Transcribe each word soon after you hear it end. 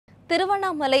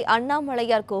திருவண்ணாமலை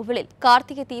அண்ணாமலையார் கோவிலில்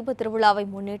கார்த்திகை தீப திருவிழாவை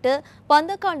முன்னிட்டு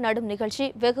பந்தக்கால் நடும் நிகழ்ச்சி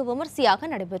வெகு விமர்சையாக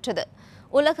நடைபெற்றது.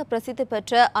 உலக பிரசித்தி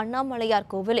பெற்ற அண்ணாமலையார்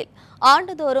கோவிலில்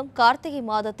ஆண்டுதோறும் கார்த்திகை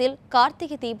மாதத்தில்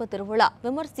கார்த்திகை தீப திருவிழா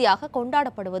விமர்சையாக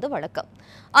கொண்டாடப்படுவது வழக்கம்.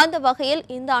 அந்த வகையில்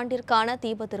இந்த ஆண்டிற்கான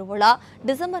தீப திருவிழா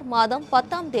டிசம்பர் மாதம்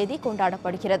 10ஆம் தேதி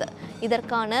கொண்டாடப்படுகிறது.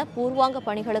 இதற்கான பூர்வாங்க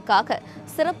பணிகளுக்காக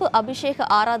சிறப்பு அபிஷேக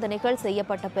ஆராதனைகள்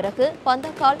செய்யப்பட்ட பிறகு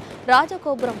பந்தக்கால்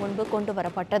ராஜகோபுரம் முன்பு கொண்டு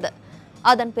வரப்பட்டது.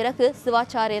 அதன் பிறகு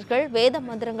சிவாச்சாரியர்கள் வேத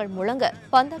மந்திரங்கள் முழங்க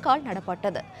பந்தக்கால்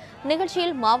நடப்பட்டது.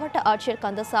 நிகழ்ச்சியில் மாவட்ட ஆட்சியர்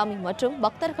கந்தசாமி மற்றும்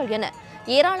பக்தர்கள் என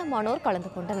ஏராளமானோர் கலந்து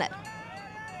கொண்டனர்.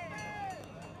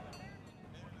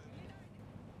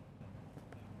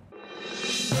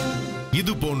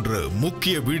 இது போன்ற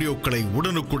முக்கிய வீடியோக்களை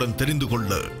உடனுக்குடன் தெரிந்து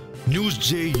கொள்ள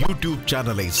NewsJ யூடியூப்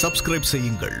சேனலை சப்ஸ்கிரைப்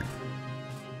செய்யுங்கள்.